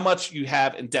see how much you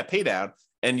have in debt pay down.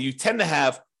 And you tend to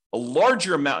have a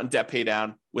larger amount in debt pay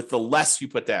down with the less you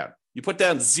put down. You put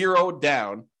down zero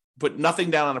down, put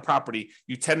nothing down on a property,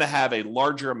 you tend to have a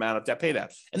larger amount of debt pay down.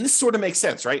 And this sort of makes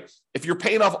sense, right? If you're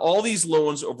paying off all these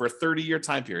loans over a 30-year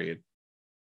time period,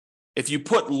 if you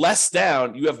put less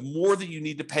down, you have more that you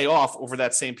need to pay off over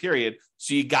that same period.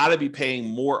 So you got to be paying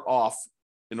more off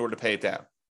in order to pay it down.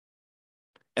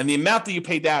 And the amount that you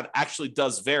pay down actually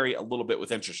does vary a little bit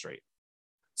with interest rate.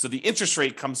 So the interest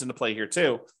rate comes into play here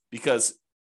too, because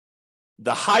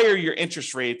the higher your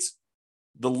interest rates,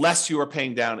 the less you are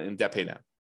paying down in debt pay down.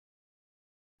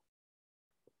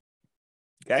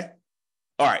 Okay.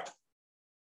 All right.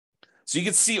 So you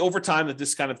can see over time that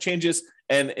this kind of changes.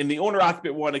 And in the owner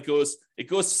occupant one, it goes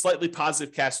slightly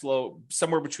positive cash flow,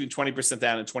 somewhere between 20%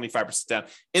 down and 25% down.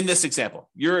 In this example,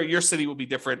 your city will be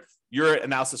different. Your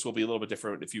analysis will be a little bit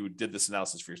different if you did this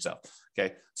analysis for yourself.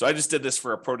 Okay. So I just did this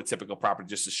for a prototypical property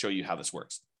just to show you how this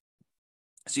works.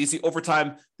 So you see over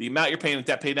time, the amount you're paying in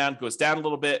debt pay down goes down a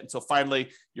little bit until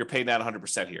finally you're paying down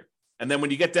 100% here. And then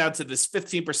when you get down to this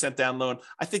 15% down loan,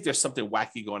 I think there's something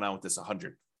wacky going on with this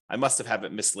 100. I must have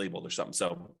it mislabeled or something.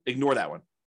 So ignore that one.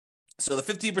 So the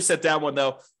 15% down one,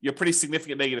 though, you have pretty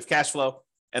significant negative cash flow.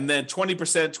 And then 20%,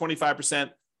 25%,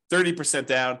 30%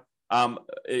 down.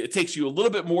 It takes you a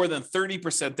little bit more than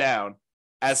 30% down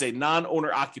as a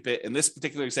non-owner occupant in this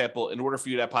particular example in order for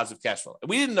you to have positive cash flow. And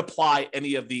we didn't apply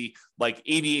any of the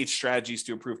 88 strategies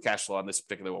to improve cash flow on this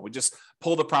particular one. We just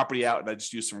pulled the property out and I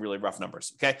just used some really rough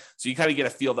numbers. Okay. So you kind of get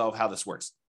a feel though of how this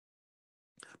works.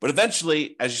 But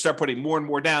eventually, as you start putting more and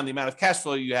more down, the amount of cash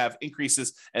flow you have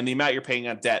increases and the amount you're paying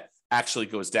on debt actually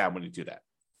goes down when you do that.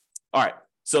 All right.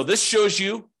 So this shows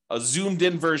you a zoomed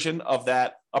in version of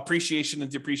that appreciation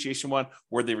and depreciation one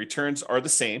where the returns are the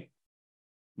same.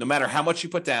 No matter how much you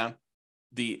put down,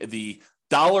 the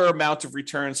dollar amount of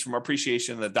returns from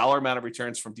appreciation and the dollar amount of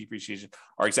returns from depreciation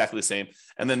are exactly the same.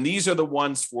 And then these are the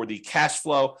ones for the cash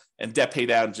flow and debt pay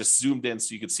down, just zoomed in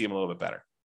so you can see them a little bit better.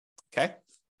 Okay.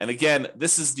 And again,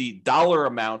 this is the dollar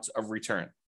amount of return.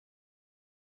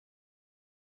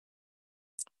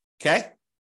 Okay.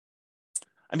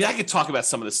 I mean, I could talk about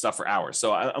some of this stuff for hours.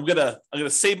 So I'm gonna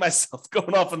save myself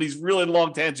going off on these really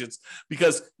long tangents,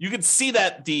 because you can see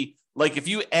that like if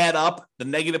you add up the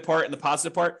negative part and the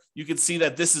positive part, you can see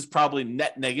that this is probably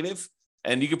net negative.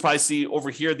 And you can probably see over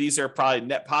here, these are probably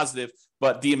net positive,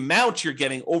 but the amount you're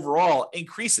getting overall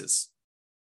increases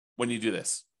when you do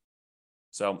this.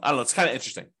 So I don't know, it's kind of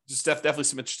interesting. Just definitely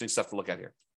some interesting stuff to look at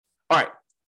here. All right.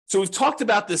 So we've talked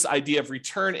about this idea of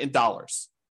return in dollars.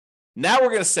 Now we're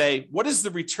going to say, what is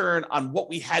the return on what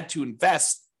we had to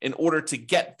invest in order to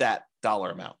get that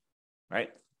dollar amount, right?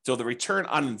 So the return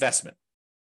on investment.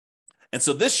 And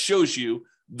so this shows you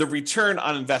the return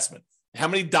on investment. How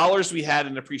many dollars we had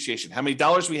in appreciation, how many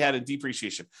dollars we had in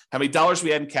depreciation, how many dollars we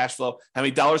had in cash flow, how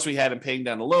many dollars we had in paying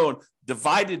down a loan,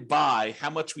 divided by how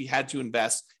much we had to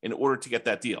invest in order to get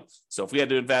that deal. So if we had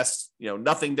to invest,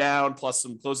 nothing down plus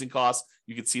some closing costs,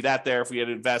 you could see that there. If we had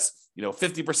to invest,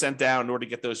 50% down in order to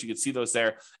get those, you could see those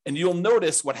there. And you'll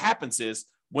notice what happens is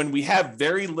when we have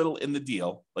very little in the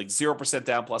deal, like 0%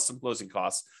 down plus some closing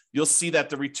costs, you'll see that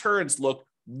the returns look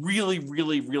really,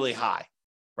 really, really high,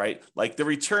 right? Like the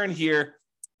return here,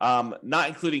 not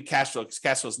including cash flow, because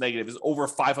cash flow is negative, is over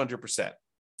 500%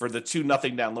 for the two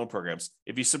nothing down loan programs.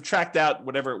 If you subtract out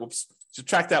whatever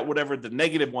the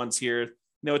negative ones here,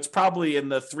 it's probably in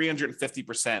the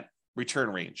 350% return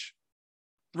range.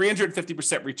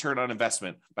 350% return on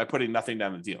investment by putting nothing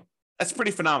down the deal. That's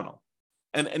pretty phenomenal.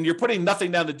 And you're putting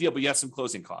nothing down the deal, but you have some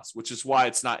closing costs, which is why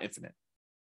it's not infinite.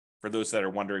 For those that are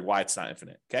wondering why it's not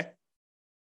infinite, okay?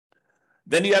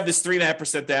 Then you have this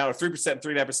 3.5% down, or 3%,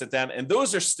 3.5% down, and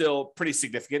those are still pretty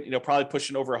significant, probably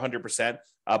pushing over 100%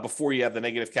 before you have the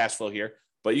negative cash flow here.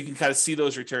 But you can kind of see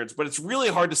those returns, but it's really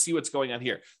hard to see what's going on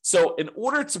here. So in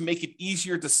order to make it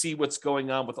easier to see what's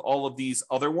going on with all of these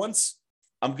other ones,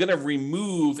 I'm going to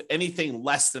remove anything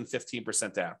less than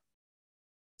 15% down.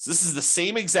 So this is the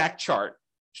same exact chart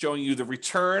showing you the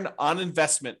return on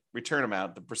investment return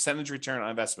amount, the percentage return on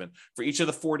investment for each of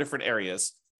the four different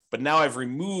areas. But now I've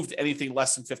removed anything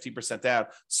less than 15% down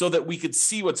so that we could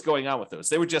see what's going on with those.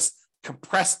 They were just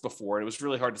compressed before, and it was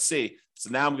really hard to see.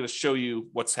 So now I'm going to show you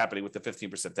what's happening with the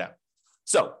 15% down.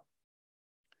 So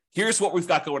here's what we've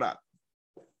got going on.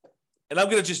 And I'm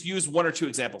going to just use one or two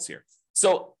examples here.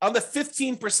 So on the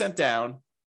 15% down,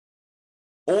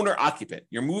 owner occupant,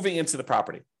 you're moving into the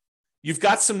property. You've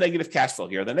got some negative cash flow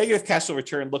here. The negative cash flow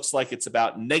return looks like it's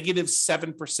about negative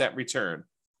 7% return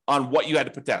on what you had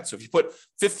to put down. So if you put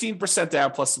 15%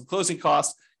 down plus some closing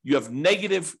costs, you have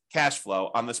negative cash flow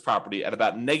on this property at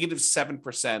about negative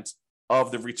 7%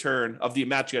 of the return of the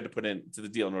amount you had to put into the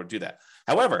deal in order to do that.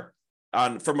 However,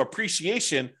 from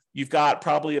appreciation, you've got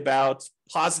probably about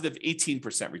positive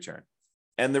 18% return.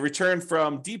 And the return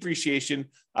from depreciation,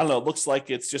 I don't know, it looks like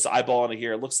it's just eyeballing it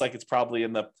here. It looks like it's probably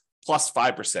in the plus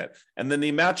 5%. And then the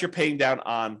amount you're paying down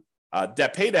on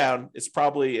debt pay down is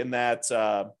probably in that,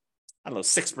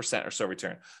 6% or so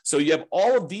return. So you have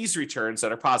all of these returns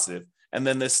that are positive, and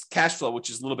then this cash flow, which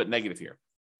is a little bit negative here.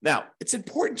 Now, it's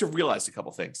important to realize a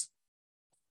couple things.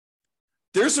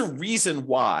 There's a reason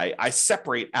why I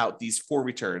separate out these four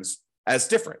returns as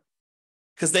different,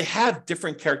 because they have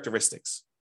different characteristics.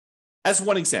 As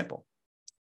one example,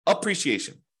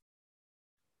 appreciation.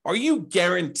 Are you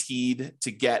guaranteed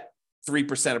to get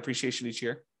 3% appreciation each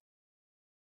year?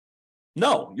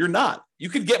 No, you're not. You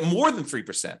could get more than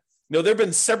 3%. There have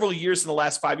been several years in the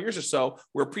last 5 years or so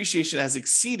where appreciation has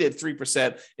exceeded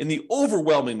 3% in the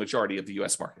overwhelming majority of the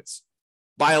US markets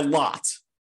by a lot,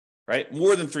 right?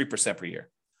 More than 3% per year.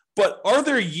 But are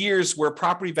there years where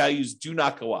property values do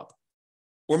not go up?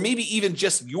 Or maybe even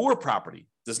just your property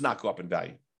does not go up in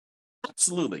value?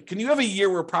 Absolutely. Can you have a year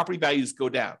where property values go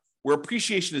down, where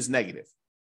appreciation is negative?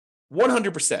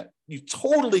 100%. You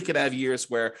totally can have years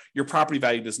where your property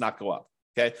value does not go up.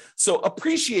 Okay. So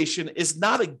appreciation is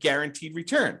not a guaranteed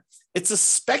return. It's a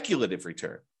speculative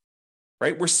return,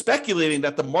 right? We're speculating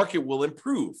that the market will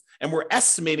improve, and we're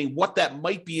estimating what that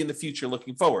might be in the future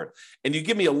looking forward. And you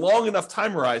give me a long enough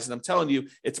time horizon, I'm telling you,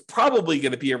 it's probably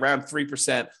going to be around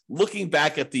 3%, looking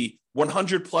back at the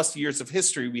 100 plus years of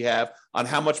history we have on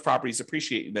how much properties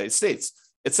appreciate in the United States.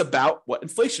 It's about what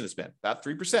inflation has been, about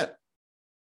 3%.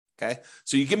 Okay.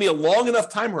 So you give me a long enough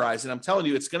time horizon, I'm telling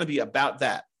you, it's going to be about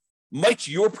that. Might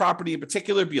your property in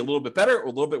particular be a little bit better or a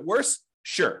little bit worse?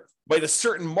 Sure. Might a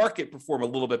certain market perform a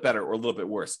little bit better or a little bit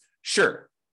worse? Sure.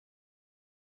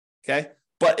 Okay.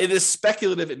 but it is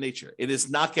speculative in nature. It is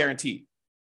not guaranteed.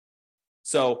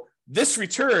 So this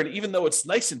return, even though it's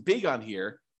nice and big on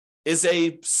here, is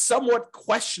a somewhat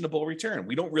questionable return.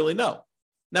 We don't really know.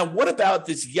 Now, what about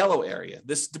this yellow area,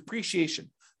 this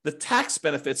depreciation, the tax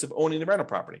benefits of owning the rental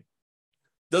property?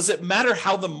 Does it matter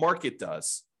how the market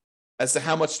does as to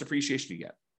how much depreciation you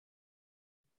get?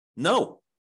 No,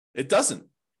 it doesn't.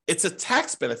 It's a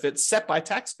tax benefit set by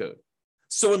tax code.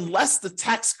 So unless the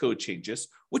tax code changes,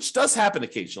 which does happen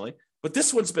occasionally, but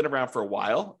this one's been around for a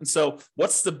while. And so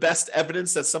what's the best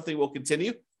evidence that something will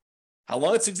continue? How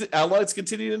long it's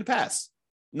continued in the past.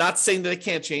 Not saying that it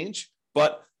can't change,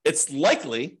 but it's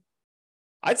likely,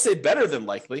 I'd say better than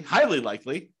likely, highly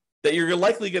likely, that you're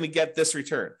likely going to get this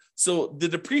return. So the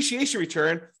depreciation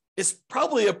return is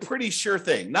probably a pretty sure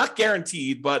thing. Not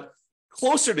guaranteed, but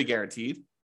closer to guaranteed.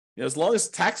 As long as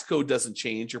tax code doesn't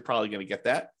change, you're probably going to get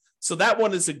that. So that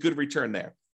one is a good return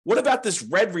there. What about this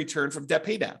red return from debt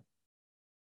paydown?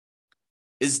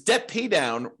 Is debt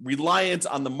paydown reliant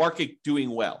on the market doing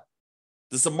well?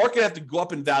 Does the market have to go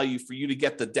up in value for you to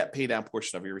get the debt paydown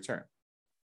portion of your return?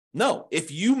 No.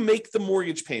 If you make the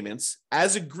mortgage payments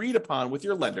as agreed upon with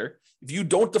your lender, if you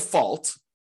don't default,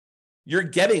 you're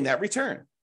getting that return.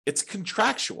 It's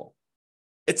contractual.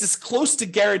 It's as close to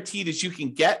guaranteed as you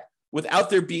can get without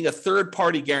there being a third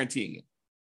party guaranteeing it,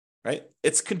 right?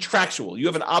 It's contractual. You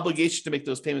have an obligation to make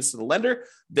those payments to the lender.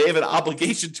 They have an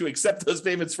obligation to accept those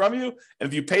payments from you. And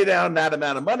if you pay down that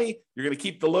amount of money, you're going to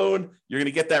keep the loan. You're going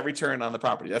to get that return on the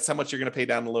property. That's how much you're going to pay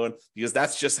down the loan because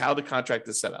that's just how the contract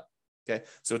is set up. Okay.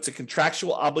 So it's a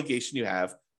contractual obligation you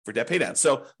have for debt paydown.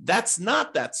 So that's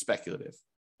not that speculative.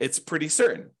 It's pretty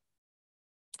certain.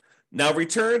 Now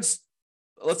returns,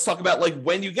 let's talk about like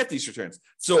when you get these returns.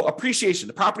 So appreciation,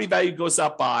 the property value goes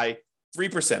up by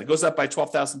 3%. It goes up by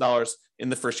 $12,000 in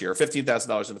the first year or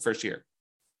 $15,000 in the first year.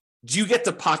 Do you get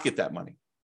to pocket that money?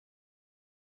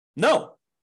 No.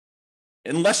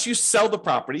 Unless you sell the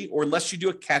property or unless you do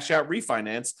a cash out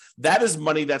refinance, that is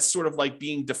money that's sort of like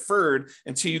being deferred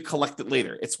until you collect it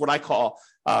later. It's what I call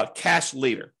cash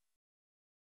later.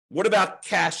 What about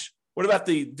cash? What about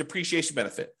the depreciation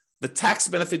benefit? The tax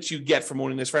benefits you get from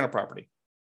owning this rental property.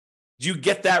 Do you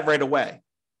get that right away?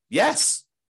 Yes,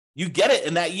 you get it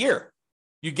in that year.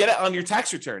 You get it on your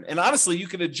tax return. And honestly, you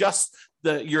can adjust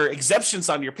your exemptions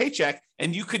on your paycheck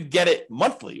and you could get it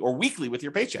monthly or weekly with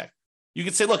your paycheck. You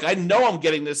could say, look, I know I'm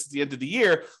getting this at the end of the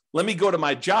year. Let me go to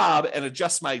my job and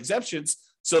adjust my exemptions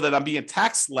so that I'm being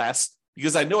taxed less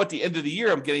because I know at the end of the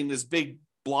year, I'm getting this big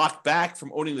block back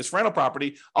from owning this rental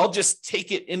property. I'll just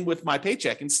take it in with my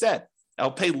paycheck instead.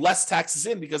 I'll pay less taxes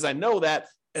in because I know that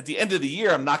at the end of the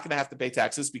year, I'm not going to have to pay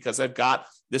taxes because I've got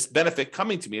this benefit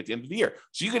coming to me at the end of the year.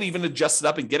 So you can even adjust it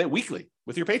up and get it weekly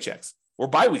with your paychecks or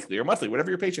biweekly or monthly,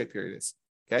 whatever your paycheck period is.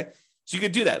 Okay. So you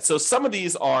could do that. So some of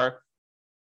these are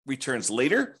returns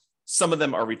later. Some of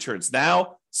them are returns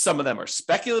now. Some of them are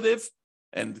speculative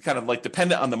and kind of like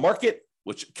dependent on the market,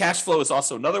 which cash flow is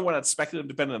also another one that's speculative,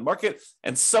 dependent on the market.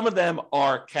 And some of them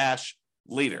are cash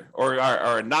later or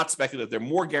are not speculative. They're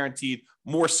more guaranteed,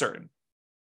 more certain.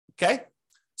 Okay.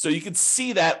 So you can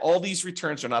see that all these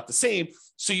returns are not the same.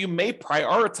 So you may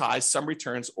prioritize some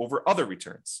returns over other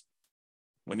returns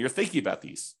when you're thinking about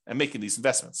these and making these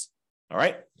investments. All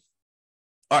right.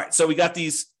 All right. So we got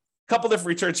these couple different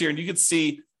returns here, and you can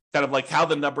see kind of like how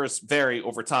the numbers vary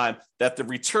over time, that the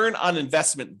return on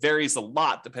investment varies a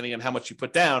lot depending on how much you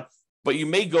put down, but you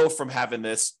may go from having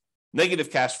this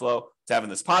negative cash flow to having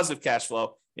this positive cash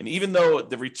flow. And even though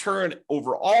the return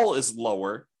overall is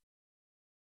lower,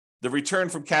 the return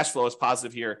from cash flow is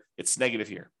positive here, it's negative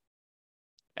here,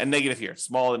 and negative here,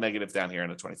 small and negative down here,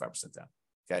 and a 25% down.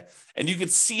 Okay. And you can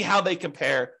see how they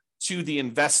compare to the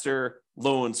investor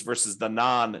loans versus the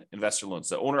non-investor loans,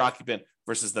 the owner-occupant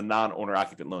versus the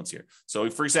non-owner-occupant loans here. So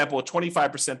for example, a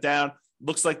 25% down,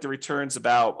 looks like the return's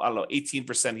about,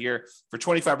 18% here. For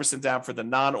 25% down for the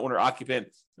non-owner-occupant,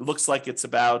 it looks like it's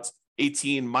about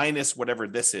 18 minus whatever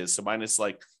this is. So minus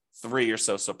like 3 or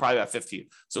so probably about 15.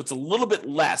 So it's a little bit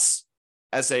less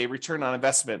as a return on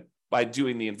investment by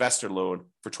doing the investor loan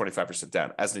for 25%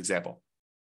 down as an example.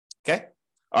 Okay.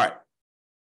 All right.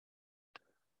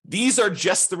 These are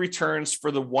just the returns for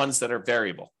the ones that are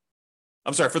variable.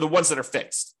 I'm sorry, for the ones that are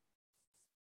fixed.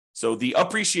 So the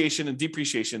appreciation and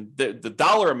depreciation, the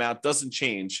dollar amount doesn't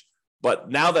change, but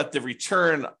now that the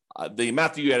return, the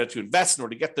amount that you had to invest in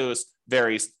order to get those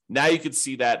varies, now you can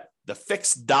see that the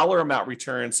fixed dollar amount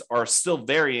returns are still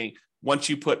varying once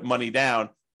you put money down,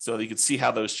 so that you can see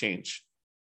how those change,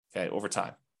 okay, over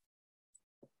time.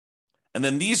 And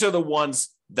then these are the ones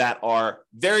that are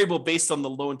variable based on the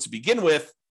loan to begin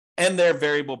with, and they're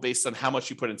variable based on how much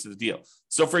you put into the deal.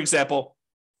 So for example,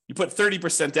 You put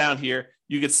 30% down here,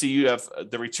 you can see you have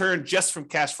the return just from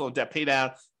cash flow and debt pay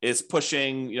down is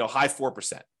pushing, high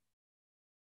 4%.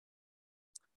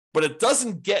 But it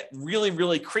doesn't get really,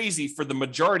 really crazy for the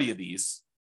majority of these,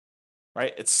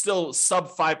 right? It's still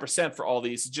sub 5% for all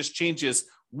these. It just changes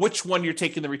which one you're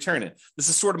taking the return in. This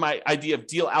is sort of my idea of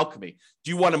deal alchemy.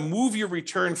 Do you want to move your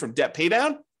return from debt pay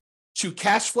down to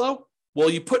cash flow? Well,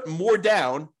 you put more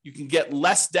down, you can get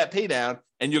less debt pay down,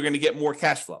 and you're going to get more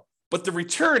cash flow. But the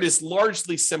return is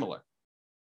largely similar,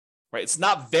 right? It's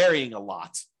not varying a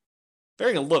lot.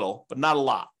 Varying a little, but not a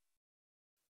lot.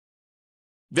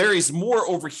 Varies more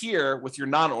over here with your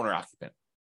non-owner occupant.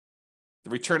 The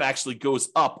return actually goes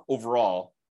up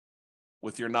overall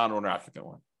with your non-owner occupant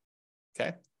one.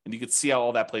 Okay? And you can see how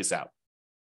all that plays out.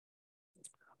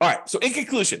 All right, so in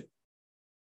conclusion,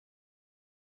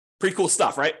 pretty cool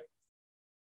stuff, right?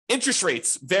 Interest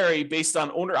rates vary based on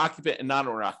owner occupant and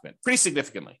non-owner occupant pretty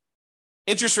significantly.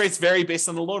 Interest rates vary based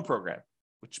on the loan program,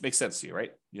 which makes sense to you,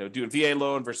 right? Doing VA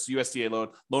loan versus USDA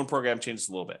loan program changes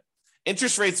a little bit.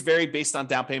 Interest rates vary based on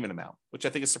down payment amount, which I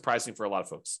think is surprising for a lot of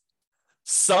folks.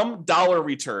 Some dollar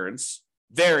returns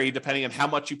vary depending on how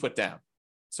much you put down.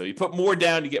 So you put more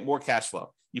down, you get more cash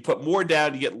flow. You put more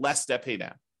down, you get less debt pay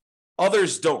down.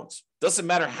 Others don't. Doesn't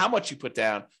matter how much you put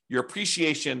down, your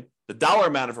appreciation, the dollar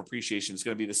amount of appreciation is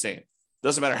going to be the same.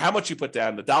 Doesn't matter how much you put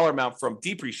down, the dollar amount from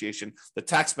depreciation, the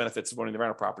tax benefits of owning the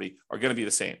rental property are going to be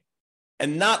the same.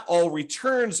 And not all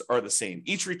returns are the same.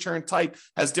 Each return type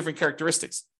has different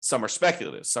characteristics. Some are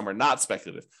speculative, some are not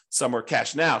speculative. Some are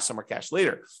cash now, some are cash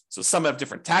later. So some have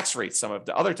different tax rates, some have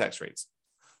the other tax rates.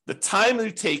 The time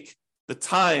you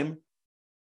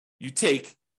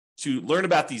take to learn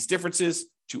about these differences,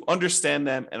 to understand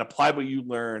them and apply what you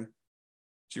learn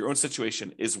to your own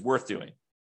situation is worth doing.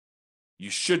 You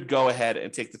should go ahead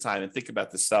and take the time and think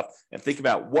about this stuff and think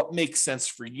about what makes sense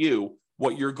for you,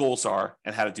 what your goals are,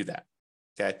 and how to do that.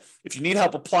 Okay. If you need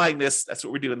help applying this, that's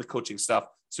what we're doing, the coaching stuff.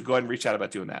 So go ahead and reach out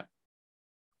about doing that.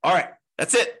 All right.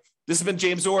 That's it. This has been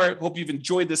James Orr. Hope you've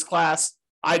enjoyed this class.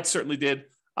 I certainly did.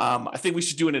 I think we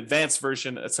should do an advanced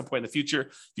version at some point in the future.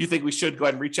 If you think we should, go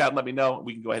ahead and reach out and let me know.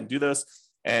 We can go ahead and do those.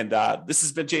 And this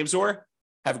has been James Orr.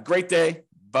 Have a great day.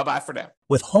 Bye-bye for now.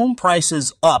 With home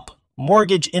prices up,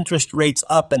 mortgage interest rates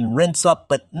up, and rents up,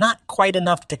 but not quite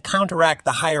enough to counteract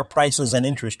the higher prices and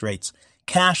interest rates,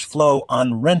 cash flow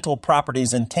on rental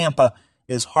properties in Tampa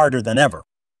is harder than ever.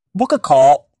 Book a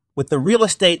call with the Real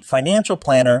Estate Financial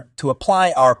Planner to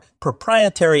apply our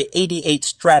proprietary 88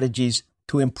 strategies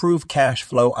to improve cash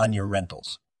flow on your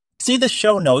rentals. See the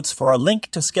show notes for a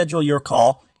link to schedule your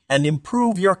call and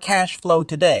improve your cash flow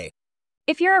today.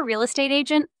 If you're a real estate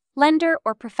agent, lender,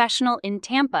 or professional in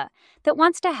Tampa that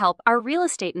wants to help our real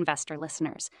estate investor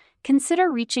listeners, consider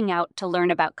reaching out to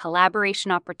learn about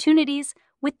collaboration opportunities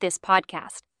with this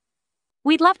podcast.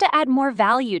 We'd love to add more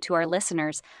value to our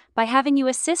listeners by having you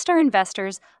assist our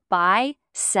investors buy,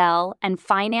 sell, and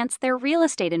finance their real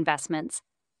estate investments.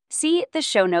 See the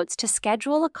show notes to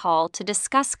schedule a call to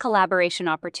discuss collaboration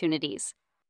opportunities.